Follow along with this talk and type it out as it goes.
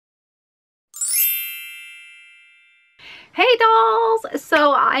Hey dolls!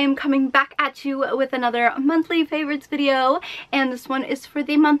 So I am coming back at you with another monthly favorites video, and this one is for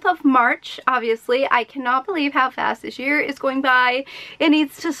the month of March. Obviously, I cannot believe how fast this year is going by. It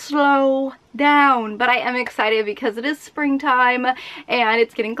needs to slow down, but I am excited because it is springtime and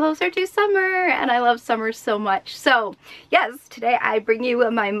it's getting closer to summer, and I love summer so much. So yes, today I bring you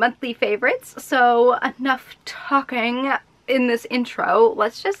my monthly favorites. So enough talking in this intro,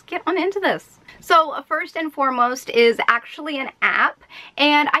 let's just get on into this. So first and foremost is actually an app,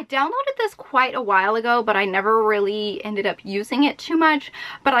 and I downloaded this quite a while ago, but I never really ended up using it too much,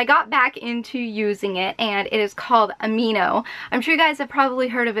 but I got back into using it, and it is called Amino. I'm sure you guys have probably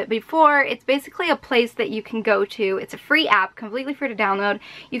heard of it before. It's basically a place that you can go to. It's a free app, completely free to download.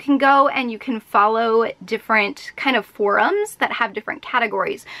 You can go and you can follow different kind of forums that have different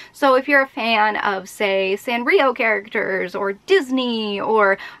categories. So if you're a fan of, say, Sanrio characters or Disney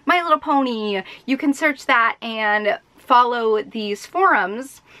or My Little Pony, you can search that and follow these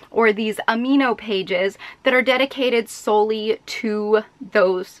forums or these Amino pages that are dedicated solely to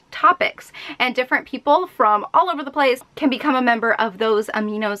those topics. And different people from all over the place can become a member of those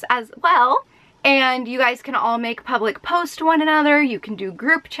Aminos as well. And you guys can all make public posts to one another. You can do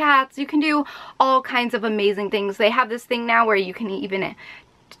group chats. You can do all kinds of amazing things. They have this thing now where you can even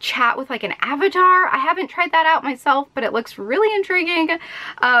chat with like an avatar. I haven't tried that out myself, but it looks really intriguing.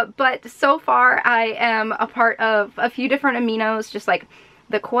 But so far I am a part of a few different Aminos, just like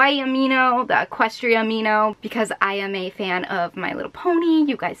the Kawaii Amino, the Equestria Amino, because I am a fan of My Little Pony.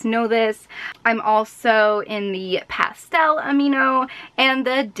 You guys know this. I'm also in the Pastel Amino and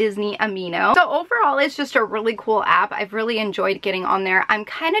the Disney Amino. So overall, it's just a really cool app. I've really enjoyed getting on there. I'm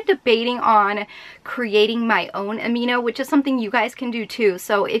kind of debating on creating my own Amino, which is something you guys can do too.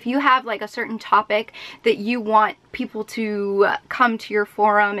 So if you have like a certain topic that you want people to come to your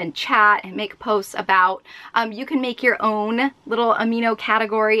forum and chat and make posts about, you can make your own little Amino category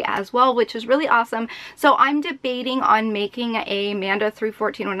as well, which is really awesome. So I'm debating on making a Manda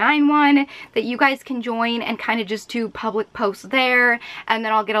 31409 one that you guys can join and kind of just do public posts there, and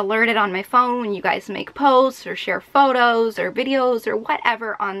then I'll get alerted on my phone when you guys make posts or share photos or videos or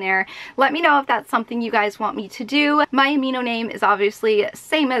whatever on there. Let me know if that's something you guys want me to do. My Amino name is obviously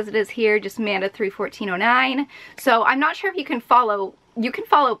same as it is here, just Manda 31409. So I'm not sure if you can follow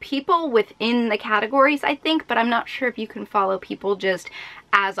people within the categories, I think, but I'm not sure if you can follow people just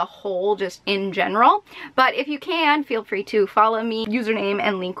as a whole, just in general. But if you can, feel free to follow me. Username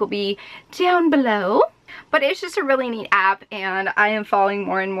and link will be down below. But it's just a really neat app, and I am falling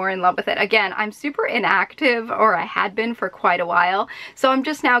more and more in love with it. Again, I'm super inactive, or I had been for quite a while, so I'm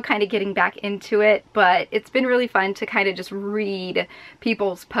just now kind of getting back into it, but it's been really fun to kind of just read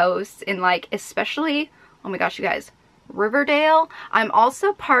people's posts in, like, especially, oh my gosh, you guys, Riverdale. I'm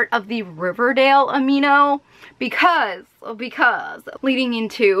also part of the Riverdale Amino because leading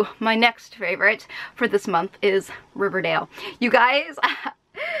into my next favorite for this month is Riverdale. You guys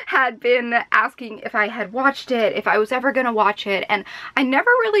had been asking if I had watched it, if I was ever gonna watch it, and I never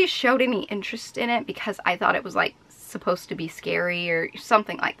really showed any interest in it because I thought it was like supposed to be scary or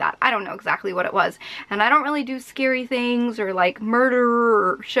something like that. I don't know exactly what it was, and I don't really do scary things or like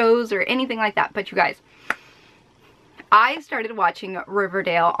murder or shows or anything like that. But you guys, I started watching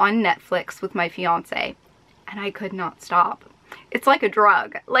Riverdale on Netflix with my fiance, and I could not stop. It's like a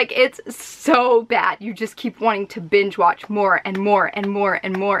drug. Like, it's so bad. You just keep wanting to binge watch more and more and more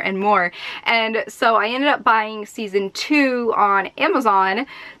and more and more. And so I ended up buying season 2 on Amazon.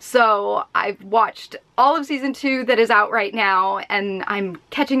 So I've watched all of season 2 that is out right now, and I'm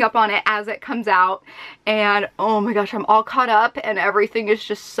catching up on it as it comes out. And oh my gosh, I'm all caught up, and everything is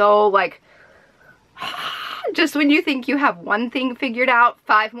just so like, just when you think you have one thing figured out,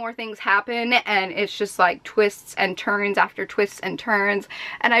 5 more things happen, and it's just like twists and turns after twists and turns,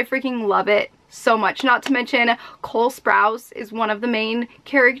 and I freaking love it so much. Not to mention Cole Sprouse is one of the main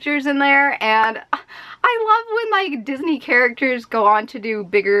characters in there, and I love when like Disney characters go on to do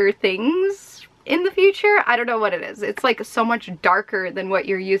bigger things in the future. I don't know what it is. It's like so much darker than what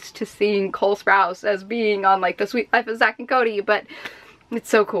you're used to seeing Cole Sprouse as being on like The Sweet Life of Zack and Cody, but it's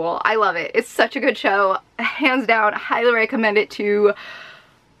so cool. I love it. It's such a good show. Hands down, highly recommend it to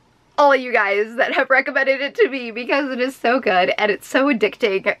all of you guys that have recommended it to me because it is so good and it's so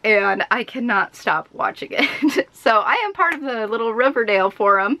addicting, and I cannot stop watching it. So I am part of the little Riverdale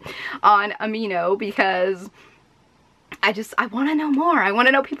forum on Amino because I want to know more. I want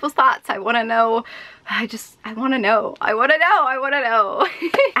to know people's thoughts. I want to know. I want to know. I want to know.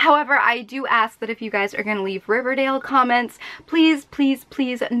 However, I do ask that if you guys are going to leave Riverdale comments, please, please,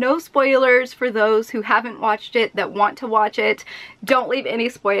 please, no spoilers for those who haven't watched it that want to watch it. Don't leave any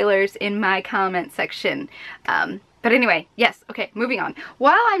spoilers in my comment section. But anyway, yes, okay, moving on.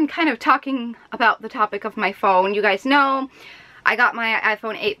 While I'm kind of talking about the topic of my phone, you guys know I got my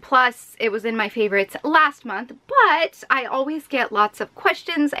iPhone 8 Plus. It was in my favorites last month, but I always get lots of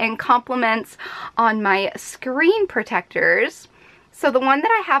questions and compliments on my screen protectors. So the one that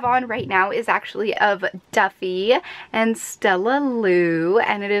I have on right now is actually of Duffy and Stella Lou,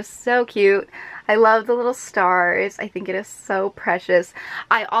 and it is so cute. I love the little stars. I think it is so precious.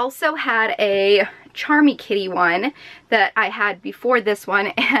 I also had a Charmy Kitty one that I had before this one,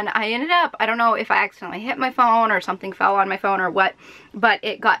 and I ended up, I don't know if I accidentally hit my phone or something fell on my phone or what, but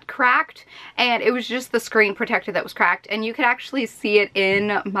it got cracked, and it was just the screen protector that was cracked, and you could actually see it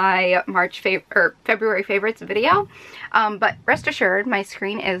in my February favorites video. But rest assured, my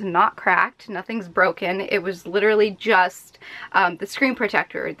screen is not cracked, nothing's broken. It was literally just the screen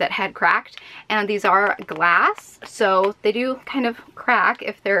protector that had cracked, and these are glass, so they do kind of crack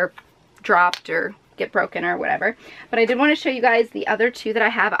if they're dropped or get broken or whatever. But I did want to show you guys the other two that I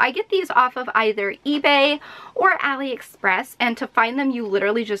have. I get these off of either eBay or AliExpress, and to find them you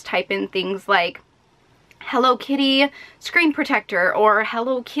literally just type in things like Hello Kitty screen protector or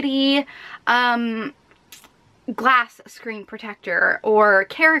Hello Kitty glass screen protector or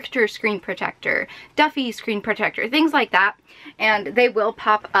character screen protector, Duffy screen protector, things like that, and they will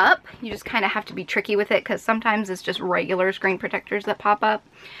pop up. You just kind of have to be tricky with it because sometimes it's just regular screen protectors that pop up.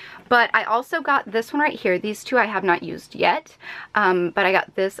 But I also got this one right here. These two I have not used yet, but I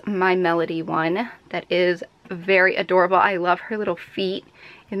got this My Melody one that is very adorable. I love her little feet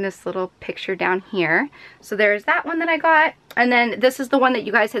in this little picture down here. So there's that one that I got. And then this is the one that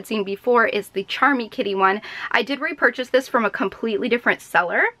you guys had seen before, is the Charmy Kitty one. I did repurchase this from a completely different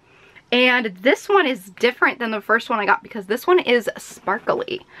seller. And this one is different than the first one I got because this one is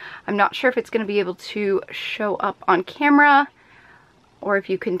sparkly. I'm not sure if it's going to be able to show up on camera or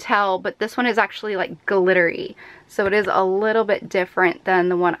if you can tell, but this one is actually like glittery. So it is a little bit different than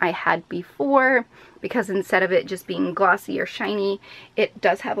the one I had before, because instead of it just being glossy or shiny, it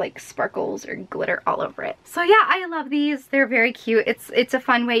does have like sparkles or glitter all over it. So yeah, I love these. They're very cute. It's a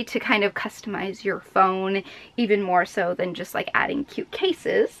fun way to kind of customize your phone, even more so than just like adding cute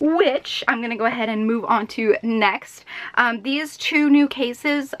cases, which I'm gonna go ahead and move on to next. These two new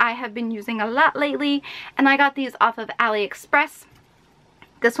cases I have been using a lot lately, and I got these off of AliExpress.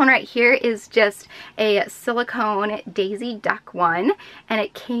 This one right here is just a silicone Daisy Duck one, and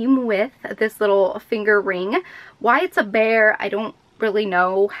it came with this little finger ring. Why it's a bear, I don't really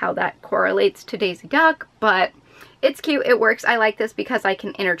know how that correlates to Daisy Duck, but it's cute, it works. I like this because I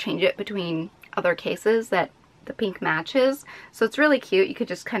can interchange it between other cases that the pink matches. So it's really cute. You could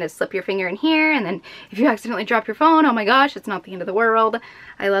just kind of slip your finger in here, and then if you accidentally drop your phone, oh my gosh, it's not the end of the world.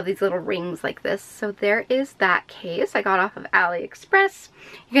 I love these little rings like this. So there is that case I got off of AliExpress.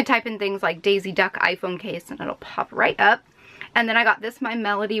 You can type in things like Daisy Duck iPhone case and it'll pop right up. And then I got this My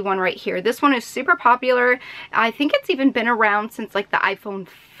Melody one right here. This one is super popular. I think it's even been around since like the iPhone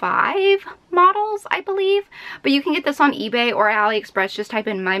 5 models, I believe. But you can get this on eBay or AliExpress. Just type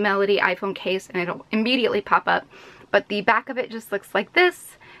in My Melody iPhone case and it'll immediately pop up. But the back of it just looks like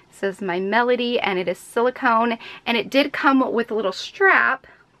this. It says My Melody, and it is silicone. And it did come with a little strap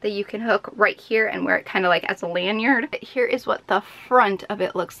that you can hook right here and wear it kind of like as a lanyard. Here is what the front of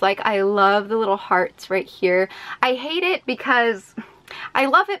it looks like. I love the little hearts right here. I hate it because I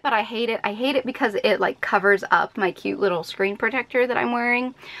love it, but I hate it. I hate it because it like covers up my cute little screen protector that I'm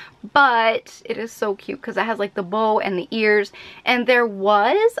wearing. But it is so cute because it has like the bow and the ears. And there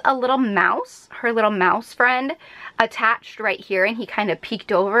was a little mouse, her little mouse friend, attached right here, and he kind of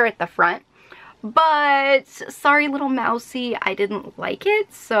peeked over at the front. But sorry little mousey, I didn't like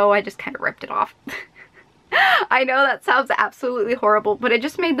it, so I just kind of ripped it off. I know that sounds absolutely horrible, but it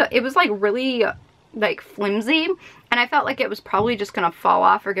just made it was like really like flimsy, and I felt like it was probably just gonna fall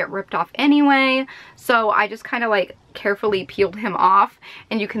off or get ripped off anyway. So I just kind of like carefully peeled him off,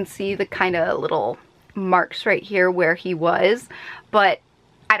 and you can see the kind of little marks right here where he was. But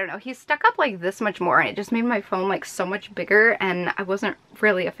I don't know, he's stuck up like this much more, and it just made my phone like so much bigger, and I wasn't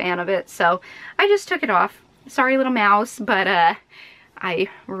really a fan of it, so I just took it off. Sorry little mouse, but I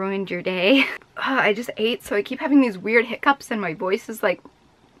ruined your day. I just ate, so I keep having these weird hiccups and my voice is like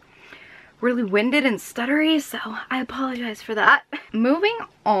really winded and stuttery, so I apologize for that. Moving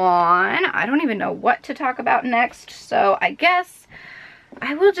on, I don't even know what to talk about next, so I guess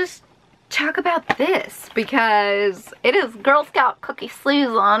I will just talk about this because it is Girl Scout cookie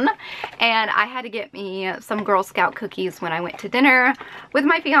season, and I had to get me some Girl Scout cookies when I went to dinner with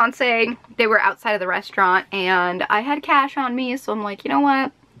my fiance. They were outside of the restaurant and I had cash on me, so I'm like, you know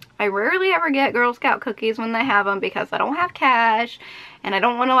what, I rarely ever get Girl Scout cookies when they have them because I don't have cash and I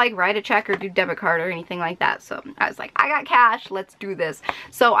don't want to like write a check or do debit card or anything like that. So I was like, I got cash, let's do this.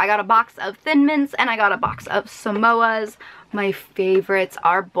 So I got a box of Thin Mints and I got a box of Samoas. My favorites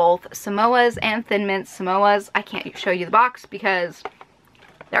are both Samoas and Thin Mints. Samoas, I can't show you the box because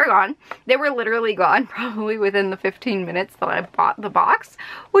they're gone. They were literally gone probably within the 15 minutes that I bought the box,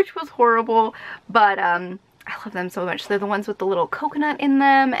 which was horrible, but I love them so much. They're the ones with the little coconut in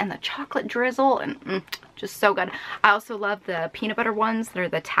them and the chocolate drizzle, and just so good. I also love the peanut butter ones. They're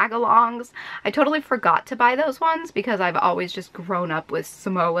the tag-alongs. I totally forgot to buy those ones because I've always just grown up with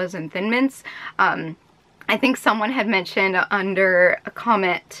Samoas and Thin Mints. I think someone had mentioned under a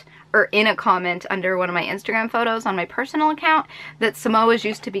comment, or in a comment under one of my Instagram photos on my personal account, that Samoas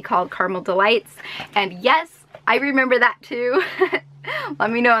used to be called Caramel Delights, and yes, I remember that too. Let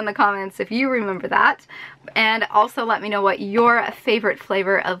me know in the comments if you remember that. And also let me know what your favorite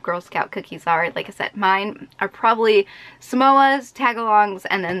flavor of Girl Scout cookies are. Like I said, mine are probably Samoas, Tagalongs,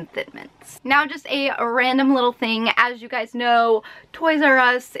 and then Thin Mints. Now just a random little thing. As you guys know, Toys R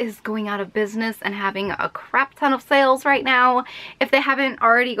Us is going out of business and having a crap ton of sales right now. If they haven't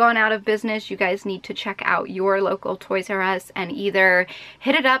already gone out of business, you guys need to check out your local Toys R Us and either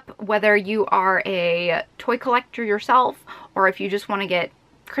hit it up, whether you are a toy collector yourself or if you just want to get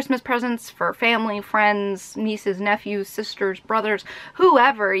Christmas presents for family, friends, nieces, nephews, sisters, brothers,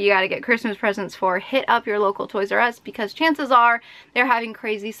 whoever you gotta get Christmas presents for, hit up your local Toys R Us because chances are they're having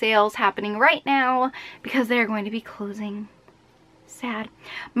crazy sales happening right now because they're going to be closing. Sad.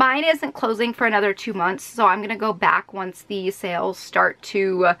 Mine isn't closing for another 2 months, so I'm gonna go back once the sales start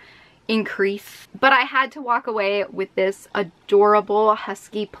to increase. But I had to walk away with this adorable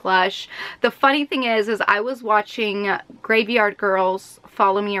husky plush. The funny thing is I was watching Graveyard Girls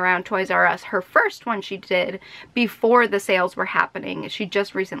follow me around Toys R Us, her first one she did before the sales were happening. She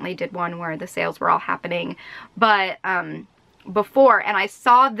just recently did one where the sales were all happening, but before, and I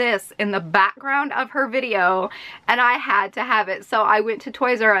saw this in the background of her video and I had to have it. So I went to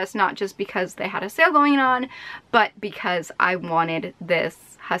Toys R Us not just because they had a sale going on, but because I wanted this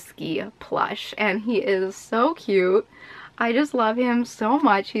husky plush, and he is so cute. I just love him so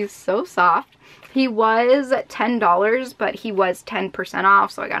much. He's so soft. He was $10, but he was 10%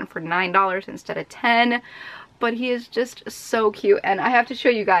 off, so I got him for $9 instead of $10. But he is just so cute, and I have to show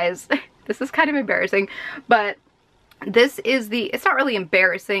you guys. This is kind of embarrassing, but this is it's not really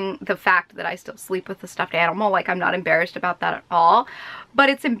embarrassing, the fact that I still sleep with a stuffed animal. Like, I'm not embarrassed about that at all.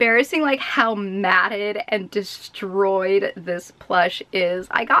 But it's embarrassing, like, how matted and destroyed this plush is.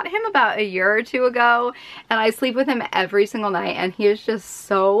 I got him about a year or two ago, and I sleep with him every single night, and he is just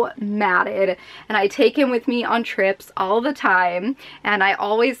so matted. And I take him with me on trips all the time, and I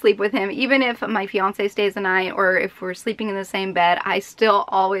always sleep with him. Even if my fiance stays the night, or if we're sleeping in the same bed, I still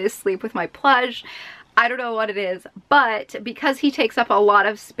always sleep with my plush. I don't know what it is, but because he takes up a lot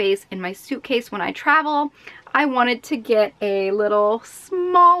of space in my suitcase when I travel, I wanted to get a little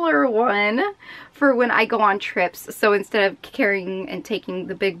smaller one for when I go on trips. So instead of carrying and taking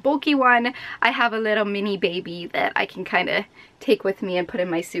the big bulky one, I have a little mini baby that I can kind of take with me and put in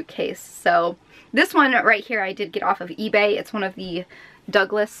my suitcase. So this one right here I did get off of eBay. It's one of the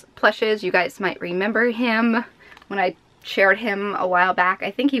Douglas plushes. You guys might remember him when I shared him a while back.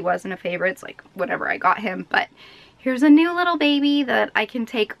 I think he was in a favorites, like whenever I got him. But here's a new little baby that I can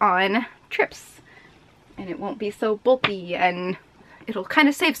take on trips, and it won't be so bulky, and it'll kind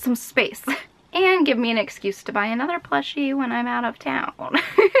of save some space and give me an excuse to buy another plushie when I'm out of town.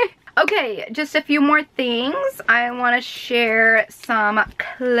 Okay, just a few more things. I want to share some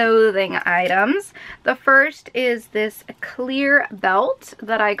clothing items. The first is this clear belt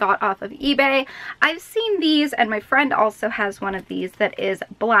that I got off of eBay. I've seen these, and my friend also has one of these that is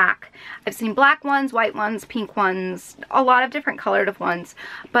black. I've seen black ones, white ones, pink ones, a lot of different colored ones,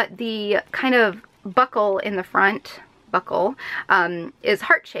 but the kind of buckle in the front, is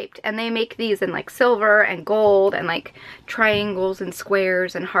heart-shaped, and they make these in like silver and gold and like triangles and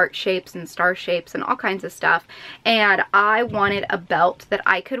squares and heart shapes and star shapes and all kinds of stuff. And I wanted a belt that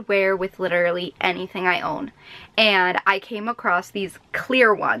I could wear with literally anything I own, and I came across these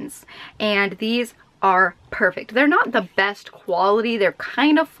clear ones, and these are perfect. They're not the best quality. They're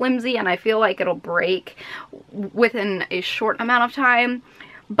kind of flimsy, and I feel like it'll break within a short amount of time,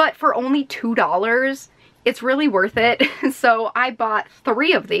 but for only $2 it's really worth it. So I bought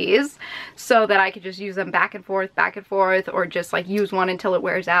 3 of these so that I could just use them back and forth, or just like use one until it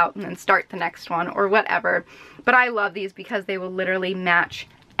wears out and then start the next one or whatever. But I love these because they will literally match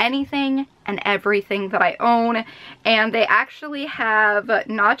anything and everything that I own, and they actually have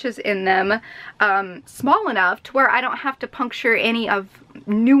notches in them small enough to where I don't have to puncture any of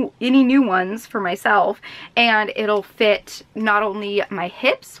any new ones for myself, and it'll fit not only my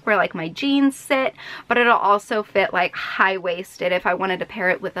hips where like my jeans sit, but it'll also fit like high-waisted if I wanted to pair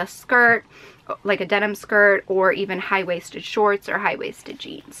it with a skirt, like a denim skirt, or even high-waisted shorts or high-waisted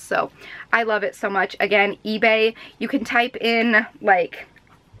jeans. So I love it so much. Again, eBay, you can type in like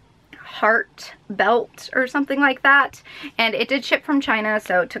heart belt or something like that, and it did ship from China,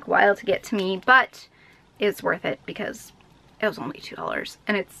 so it took a while to get to me, but it's worth it because it was only $2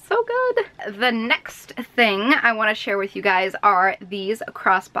 and it's so good. The next thing I want to share with you guys are these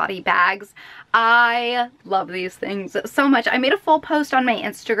crossbody bags. I love these things so much. I made a full post on my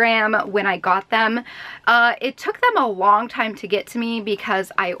Instagram when I got them. It took them a long time to get to me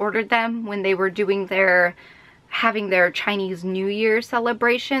because I ordered them when they were doing having their Chinese New Year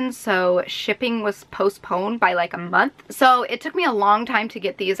celebration, so shipping was postponed by like a month. So it took me a long time to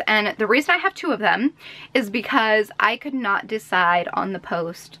get these, and the reason I have 2 of them is because I could not decide on the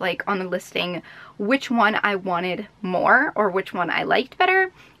post, like on the listing, which one I wanted more or which one I liked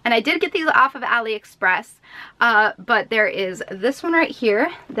better. And I did get these off of AliExpress, but there is this one right here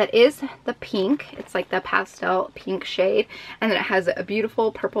that is the pink. It's like the pastel pink shade, and then it has a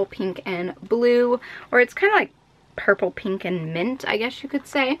beautiful purple, pink, and blue, or it's kind of like purple, pink, and mint, I guess you could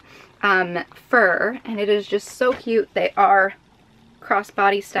say, fur, and it is just so cute. They are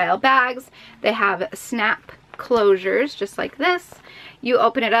crossbody style bags. They have snap closures just like this. You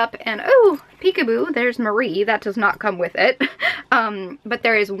open it up and oh, peekaboo, there's Marie. That does not come with it. But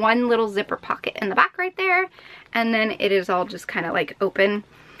there is one little zipper pocket in the back right there, and then it is all just kind of like open.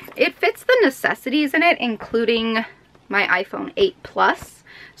 It fits the necessities in it, including my iPhone 8 Plus.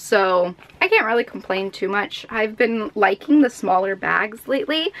 So I can't really complain too much. I've been liking the smaller bags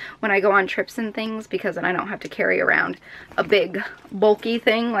lately when I go on trips and things, because then I don't have to carry around a big bulky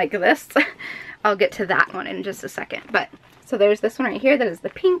thing like this. I'll get to that one in just a second. But so there's this one right here that is the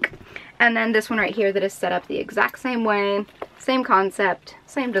pink, and then this one right here that is set up the exact same way, same concept,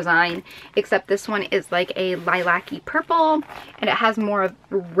 same design, except this one is like a lilac-y purple, and it has more of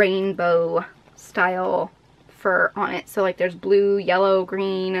rainbow style fur on it. So like there's blue, yellow,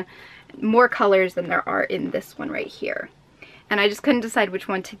 green, more colors than there are in this one right here. And I just couldn't decide which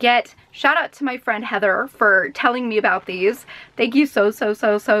one to get. Shout out to my friend Heather for telling me about these. Thank you so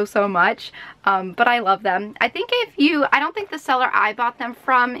much. But I love them. I don't think the seller I bought them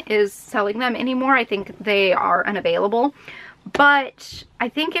from is selling them anymore. I think they are unavailable. But I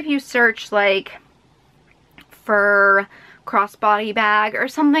think if you search like fur crossbody bag or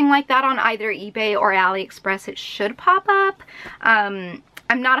something like that on either eBay or AliExpress, it should pop up.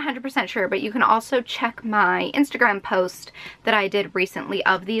 I'm not 100% sure, but you can also check my Instagram post that I did recently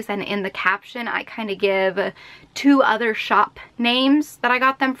of these, and in the caption I kind of give 2 other shop names that I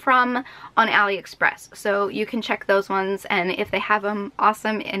got them from on AliExpress. So you can check those ones, and if they have them,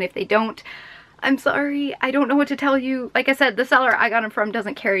 awesome, and if they don't, I'm sorry, I don't know what to tell you. Like I said, the seller I got them from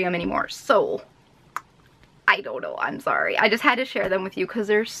doesn't carry them anymore, so I don't know, I'm sorry. I just had to share them with you because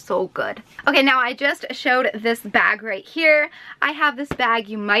they're so good. Okay, now I just showed this bag right here. I have this bag,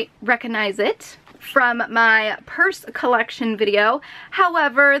 you might recognize it from my purse collection video.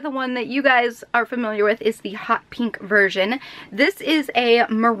 However, the one that you guys are familiar with is the hot pink version. This is a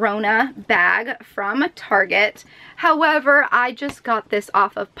Merona bag from Target. However, I just got this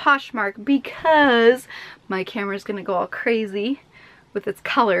off of Poshmark because my camera's gonna go all crazy with its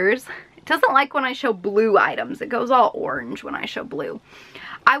colors. It doesn't like when I show blue items. It goes all orange when I show blue.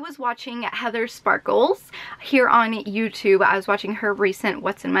 I was watching Heather Sparkles here on YouTube. I was watching her recent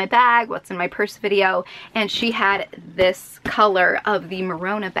What's in My Bag, What's in My Purse video, and she had this color of the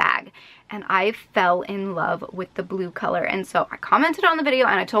Merona bag, and I fell in love with the blue color. And so I commented on the video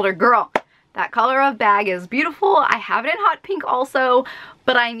and I told her, girl, that color of bag is beautiful. I have it in hot pink also,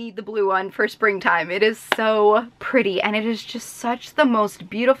 but I need the blue one for springtime. It is so pretty, and it is just such the most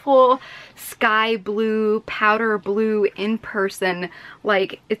beautiful sky blue, powder blue in person.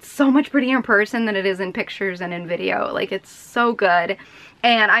 Like, it's so much prettier in person than it is in pictures and in video. Like, it's so good.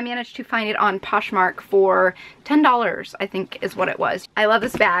 And I managed to find it on Poshmark for $10, I think is what it was. I love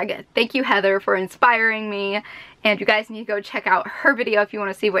this bag. Thank you, Heather, for inspiring me. And you guys need to go check out her video if you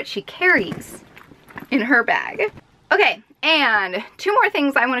want to see what she carries in her bag. Okay, and 2 more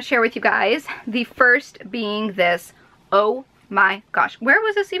things I want to share with you guys. The first being this. Oh my gosh. Where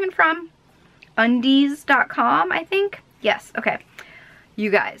was this even from? Undies.com, I think? Yes, okay.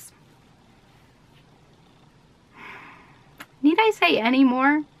 You guys. Need I say any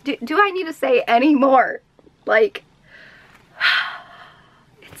more? Do I need to say any more? Like,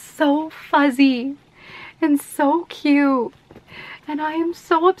 it's so fuzzy and so cute, and I am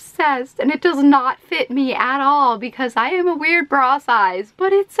so obsessed, and it does not fit me at all because I am a weird bra size,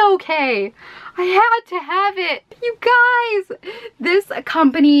 but it's okay. I had to have it. You guys, this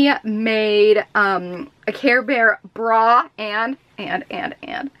company made a Care Bear bra and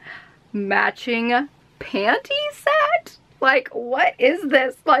matching panty set. Like, what is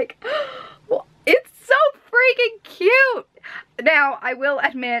this? Like, it's so freaking cute. Now, I will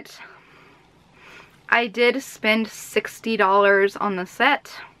admit, I did spend $60 on the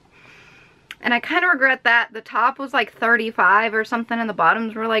set, and I kind of regret that. The top was like $35 or something, and the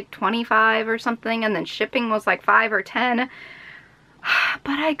bottoms were like $25 or something, and then shipping was like $5 or $10.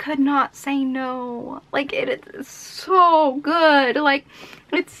 But I could not say no. Like, it is so good. Like,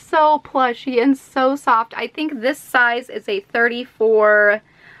 it's so plushy and so soft. I think this size is a 34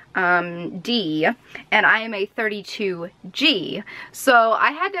 D, and I am a 32G, so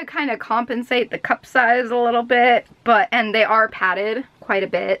I had to kind of compensate the cup size a little bit, and they are padded quite a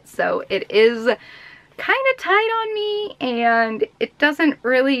bit, so it is kind of tight on me, and it doesn't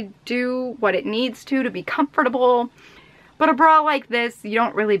really do what it needs to be comfortable. But a bra like this, you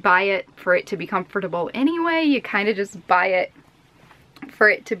don't really buy it for it to be comfortable anyway. You kind of just buy it for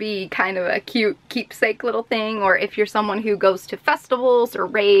it to be kind of a cute keepsake little thing, or if you're someone who goes to festivals or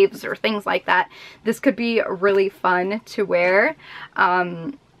raves or things like that, this could be really fun to wear.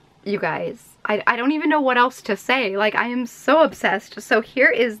 You guys, I don't even know what else to say. Like, I am so obsessed. So here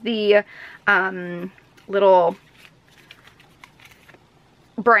is the little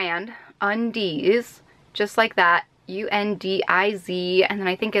brand, Undiz, just like that. UNDIZ, and then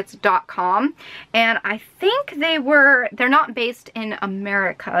I think it's .com, and I think they're not based in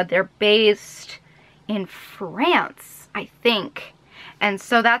America, they're based in France, I think, and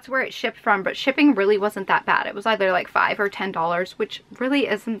so that's where it shipped from, but shipping really wasn't that bad. It was either like $5 or $10, which really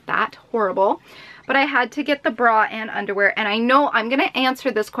isn't that horrible. But I had to get the bra and underwear, and I know I'm gonna answer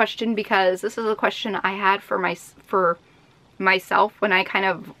this question because this is a question I had for myself when I kind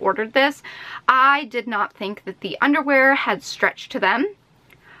of ordered this. I did not think that the underwear had stretched to them,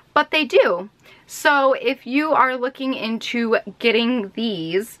 but they do. So if you are looking into getting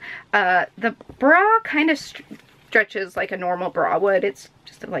these, the bra kind of stretches like a normal bra would. It's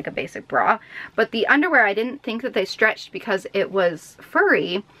just like a basic bra, but the underwear, I didn't think that they stretched because it was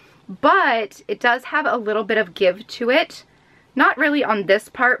furry, but it does have a little bit of give to it. Not really on this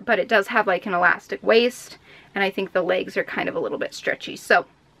part, but it does have like an elastic waist, and I think the legs are kind of a little bit stretchy. So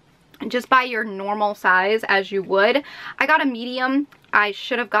just buy your normal size as you would. I got a medium. I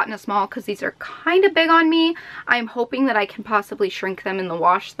should have gotten a small because these are kind of big on me. I'm hoping that I can possibly shrink them in the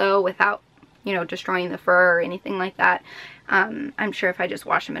wash though without, you know, destroying the fur or anything like that. I'm sure if I just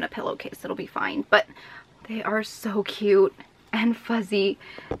wash them in a pillowcase, it'll be fine. But they are so cute and fuzzy,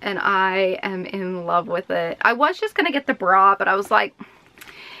 and I am in love with it. I was just gonna get the bra, but I was like,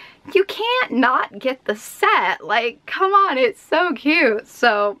 you can't not get the set. Like, come on, it's so cute.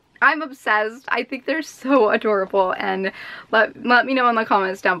 So I'm obsessed. I think they're so adorable, and let me know in the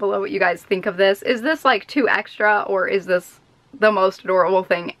comments down below what you guys think of this. Is this like too extra, or is this the most adorable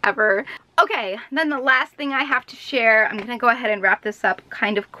thing ever? Okay, then the last thing I have to share, I'm gonna go ahead and wrap this up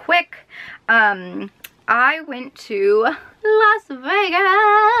kind of quick. I went to Las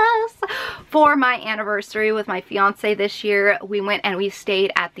Vegas for my anniversary with my fiance this year. We went and we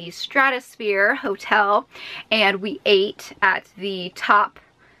stayed at the Stratosphere Hotel, and we ate at the top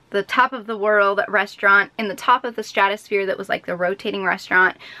of the world restaurant in the top of the Stratosphere that was like the rotating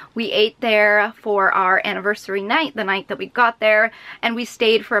restaurant. We ate there for our anniversary night, the night that we got there, and we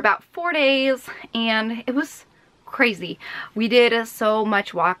stayed for about 4 days, and it was crazy. We did so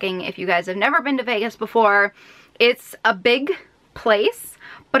much walking. If you guys have never been to Vegas before, it's a big place,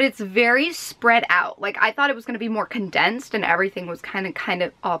 but it's very spread out. Like, I thought it was going to be more condensed and everything was kind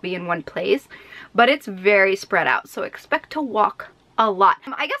of all be in one place, but it's very spread out, so expect to walk a lot.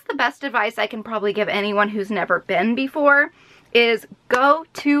 I guess the best advice I can probably give anyone who's never been before is go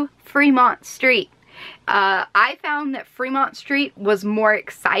to Fremont Street. I found that Fremont Street was more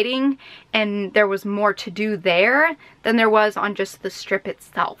exciting and there was more to do there than there was on just the strip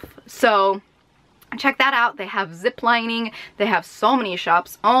itself. So check that out. They have zip lining. They have so many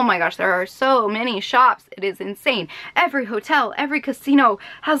shops. Oh my gosh, there are so many shops. It is insane. Every hotel, every casino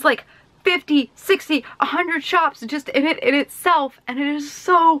has like 50, 60, 100 shops just in itself, and it is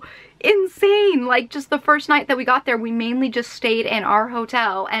so insane. Like, just the first night that we got there, we mainly just stayed in our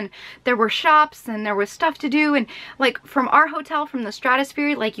hotel, and there were shops and there was stuff to do, and like from our hotel, from the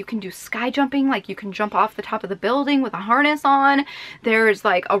Stratosphere, like you can do sky jumping, like you can jump off the top of the building with a harness on. There's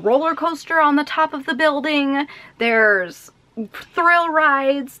like a roller coaster on the top of the building. There's thrill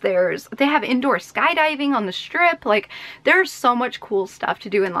rides, they have indoor skydiving on the Strip. Like, there's so much cool stuff to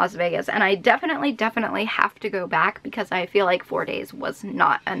do in Las Vegas, and I definitely have to go back because I feel like 4 days was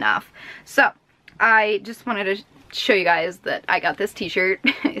not enough. So I just wanted to show you guys that I got this t-shirt.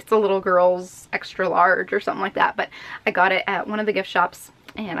 It's a little girl's extra large or something like that, but I got it at one of the gift shops,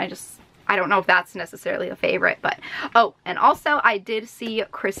 and I don't know if that's necessarily a favorite, but oh, and also I did see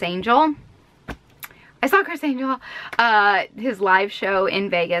Chris Angel. I saw Chris Angel, his live show in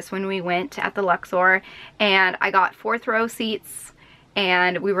Vegas when we went at the Luxor, and I got 4th row seats,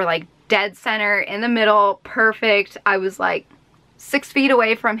 and we were like dead center in the middle, perfect. I was like 6 feet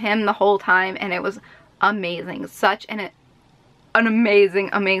away from him the whole time, and it was amazing. Such an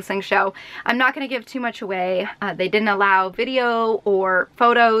amazing show. I'm not going to give too much away. They didn't allow video or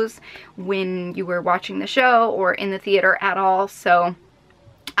photos when you were watching the show or in the theater at all, so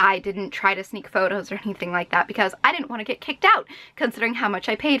I didn't try to sneak photos or anything like that because I didn't want to get kicked out considering how much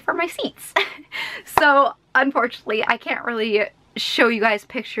I paid for my seats. So unfortunately I can't really show you guys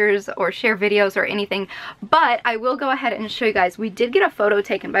pictures or share videos or anything, but I will go ahead and show you guys. We did get a photo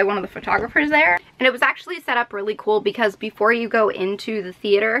taken by one of the photographers there, and it was actually set up really cool because before you go into the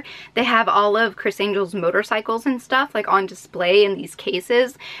theater, they have all of Chris Angel's motorcycles and stuff like on display in these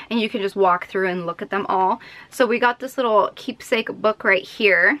cases, and you can just walk through and look at them all. So we got this little keepsake book right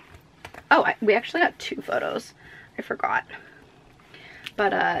here. Oh, we actually got 2 photos. I forgot.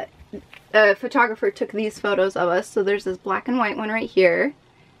 But a photographer took these photos of us. So there's this black and white one right here,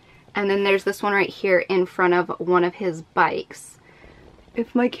 and then there's this one right here in front of one of his bikes.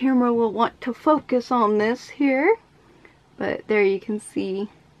 If my camera will want to focus on this here, but there you can see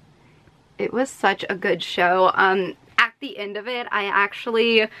it was such a good show. At the end of it, I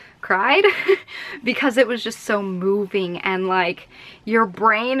actually cried because it was just so moving, and like your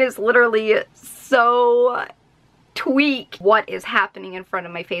brain is literally so tweak what is happening in front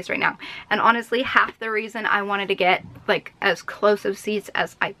of my face right now. And honestly, half the reason I wanted to get like as close of seats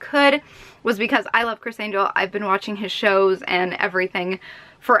as I could was because I love Chris Angel. I've been watching his shows and everything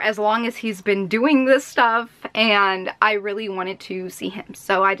for as long as he's been doing this stuff, and I really wanted to see him.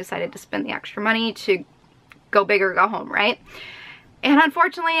 So I decided to spend the extra money to go big or go home, right? And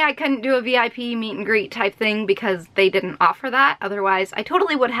unfortunately, I couldn't do a VIP meet and greet type thing because they didn't offer that. Otherwise, I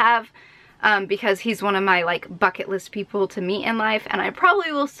totally would have. Because he's one of my like bucket list people to meet in life, and I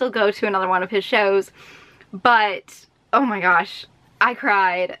probably will still go to another one of his shows. But oh my gosh, I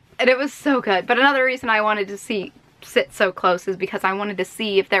cried and it was so good. But another reason I wanted to sit so close is because I wanted to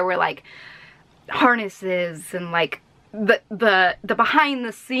see if there were like harnesses and like the behind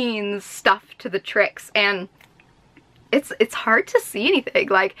the scenes stuff to the tricks, and it's hard to see anything.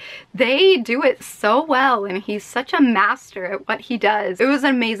 Like, they do it so well, and he's such a master at what he does. It was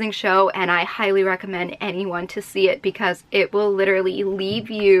an amazing show, and I highly recommend anyone to see it because it will literally leave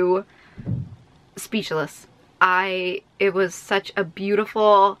you speechless. It was such a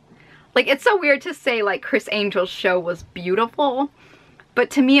beautiful, like, it's so weird to say like Chris Angel's show was beautiful, but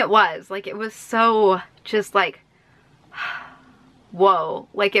to me it was. Like, it was so just like, whoa.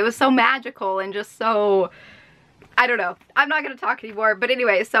 Like, it was so magical and just so, I don't know. I'm not going to talk anymore. But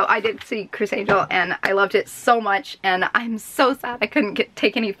anyway, so I did see Chris Angel and I loved it so much. And I'm so sad I couldn't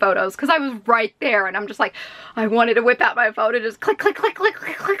take any photos because I was right there. And I'm just like, I wanted to whip out my phone and just click, click, click, click,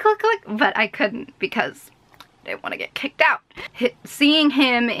 click, click, click, click. But I couldn't because I didn't want to get kicked out. Seeing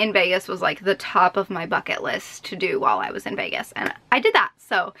him in Vegas was like the top of my bucket list to do while I was in Vegas. And I did that.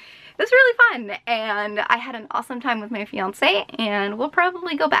 So it was really fun. And I had an awesome time with my fiance. And we'll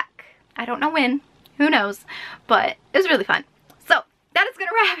probably go back. I don't know when. Who knows, but it was really fun. So that is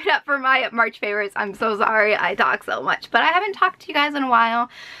gonna wrap it up for my March favorites. I'm so sorry I talk so much, but I haven't talked to you guys in a while,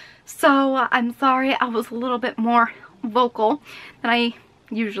 so I'm sorry I was a little bit more vocal than I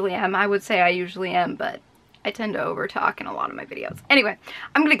usually am. I would say I usually am, but I tend to overtalk in a lot of my videos. Anyway,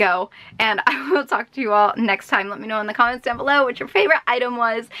 I'm gonna go, and I will talk to you all next time. Let me know in the comments down below what your favorite item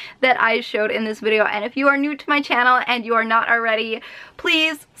was that I showed in this video. And if you are new to my channel and you are not already,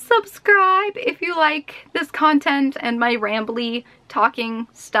 please subscribe if you like this content and my rambly talking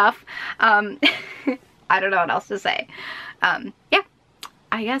stuff. I don't know what else to say. Yeah,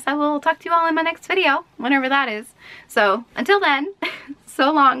 I guess I will talk to you all in my next video, whenever that is. So until then,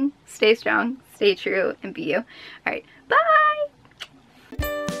 so long, stay strong, stay true, and be you. All right, bye!